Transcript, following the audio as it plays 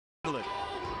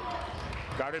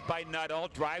Guarded by Nuttall,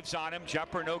 drives on him,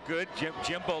 jumper no good.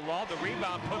 Jimbo Lal, the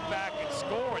rebound, put back and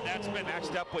score, and that's been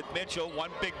matched up with Mitchell. One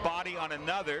big body on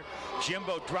another.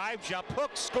 Jimbo drive, jump,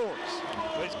 hook, scores.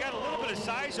 But he's got a little bit of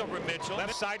size over Mitchell.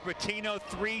 Left side, Ratino,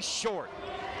 3 short.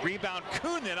 Rebound,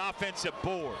 Kunin, offensive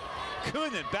board.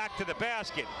 Kunin back to the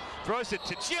basket, throws it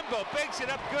to Jimbo, banks it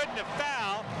up good and a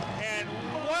foul. And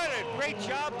what a great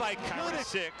job by Kunin.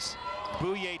 6.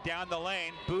 Bouye down the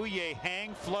lane. Bouye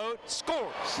hang, float,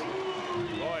 scores.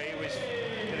 Boy,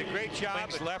 did a great job.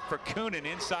 Left for Kunin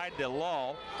inside the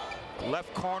Lal.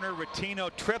 Left corner, Ratino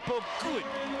triple, good.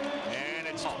 And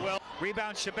it's 12.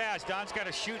 Rebound, Shabazz. Don's got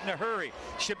to shoot in a hurry.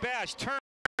 Shabazz turn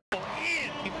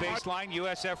in. Baseline,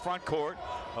 USF front court.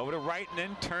 Over to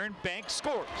Reitinen, turn, bank,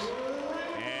 scores.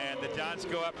 And the Dons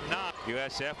go up 9.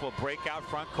 USF will break out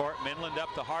front court. Midland up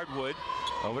the hardwood.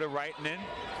 Over to Reitinen.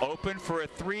 Open for a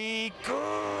 3.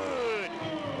 Good!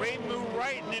 Raymond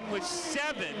Reitinen with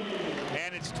 7.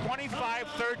 And it's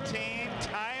 25-13.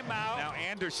 Timeout. Now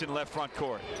Anderson left front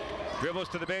court. Dribbles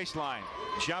to the baseline.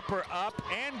 Jumper up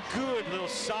and good. Little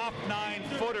soft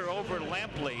 9-footer over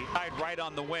Lempley. Right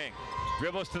on the wing.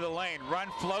 Dribbles to the lane. Run,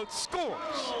 float,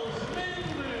 scores.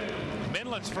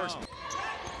 Midland's first.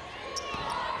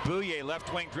 Bouye,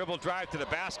 left wing dribble drive to the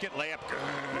basket, layup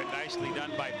good. Nicely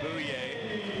done by Bouye.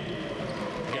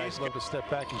 Guys love to step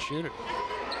back and shoot it.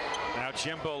 Now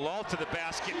Jimbo Lal to the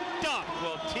basket, dunk.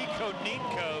 Well, Tico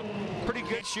Ninko, pretty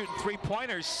good shooting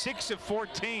 3-pointers, 6 of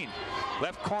 14.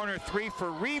 Left corner 3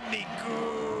 for Reevney,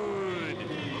 good.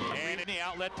 And in the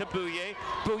outlet to Bouye.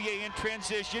 Bouye in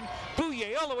transition.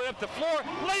 Bouye all the way up the floor,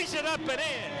 lays it up and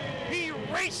in. He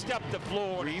raced up the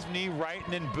floor. Reevney,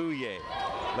 Reitinen, and Bouye.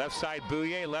 Left side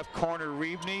Bouye, left corner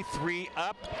Reevney, 3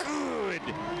 up, good.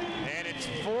 And it's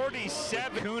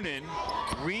 47. Kunin,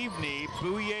 Reevney,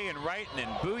 Bouye, and Reitinen.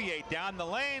 Bouye down the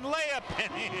lane, layup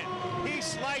and in. He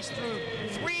sliced through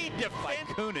 3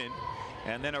 defenders. Kunin,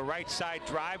 and then a right side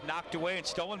drive knocked away and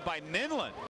stolen by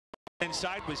Minlend.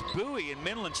 Inside was Bowie, and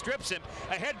Minlend strips him.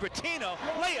 Ahead Ratino,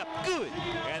 layup, good.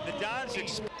 And the Dons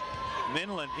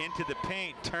Minlend into the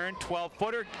paint, turn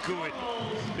 12-footer, good.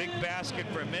 Big basket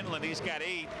for Minlend. He's got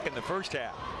 8 in the first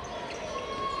half.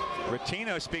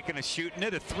 Ratino, speaking of shooting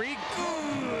it, a 3,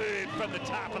 good from the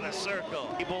top of the circle.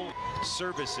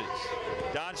 Services.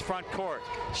 Don's front court.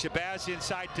 Shabazz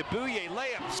inside to Bouye,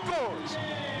 layup, scores.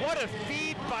 What a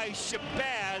feed by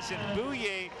Shabazz, and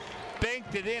Bouye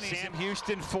banked it in. Sam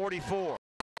Houston, 44.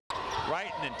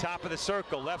 Reitinen, top of the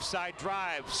circle, left side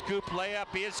drive, scoop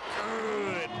layup is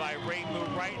good by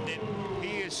Raymond Reitinen.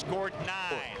 He has scored 9.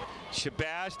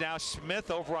 Shabazz, now Smith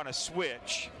over on a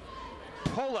switch.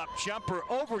 Pull-up jumper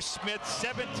over Smith,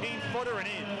 17-footer and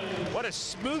in. What a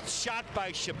smooth shot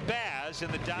by Shabazz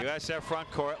in the USF front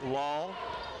court. Lal.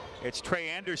 It's Trey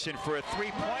Anderson for a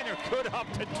 3-pointer, good up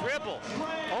the dribble.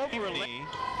 Over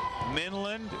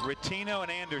Minlend, Ratino,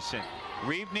 and Anderson.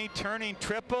 Reevney turning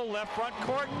triple, left front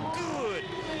court, good.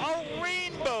 A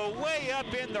rainbow way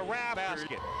up in the rafters.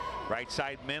 Right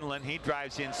side Minlend, he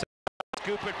drives inside.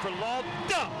 Scoop it for Lal,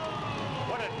 dunk.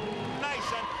 What a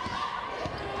nice.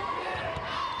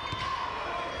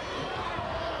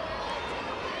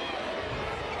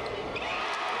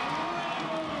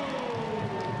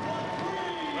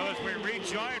 Well, as we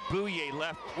rejoin, Bouye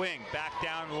left wing, back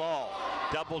down Lal.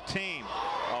 Double team.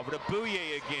 Over to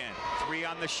Bouye again. 3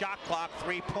 on the shot clock.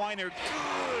 3-pointer.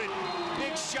 Good.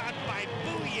 Big shot by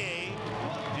Bouye.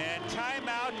 And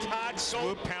timeout. Todd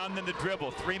Swoop pounding the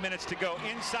dribble. 3 minutes to go.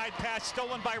 Inside pass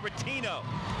stolen by Ratino.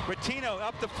 Ratino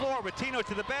up the floor. Ratino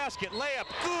to the basket. Layup.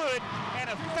 Good. And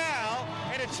a foul.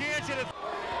 And a chance at a.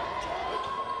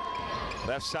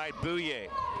 Left side Bouye.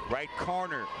 Right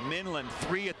corner. Minlend.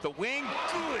 3 at the wing.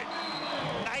 Good.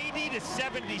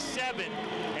 90-77.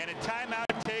 And a timeout.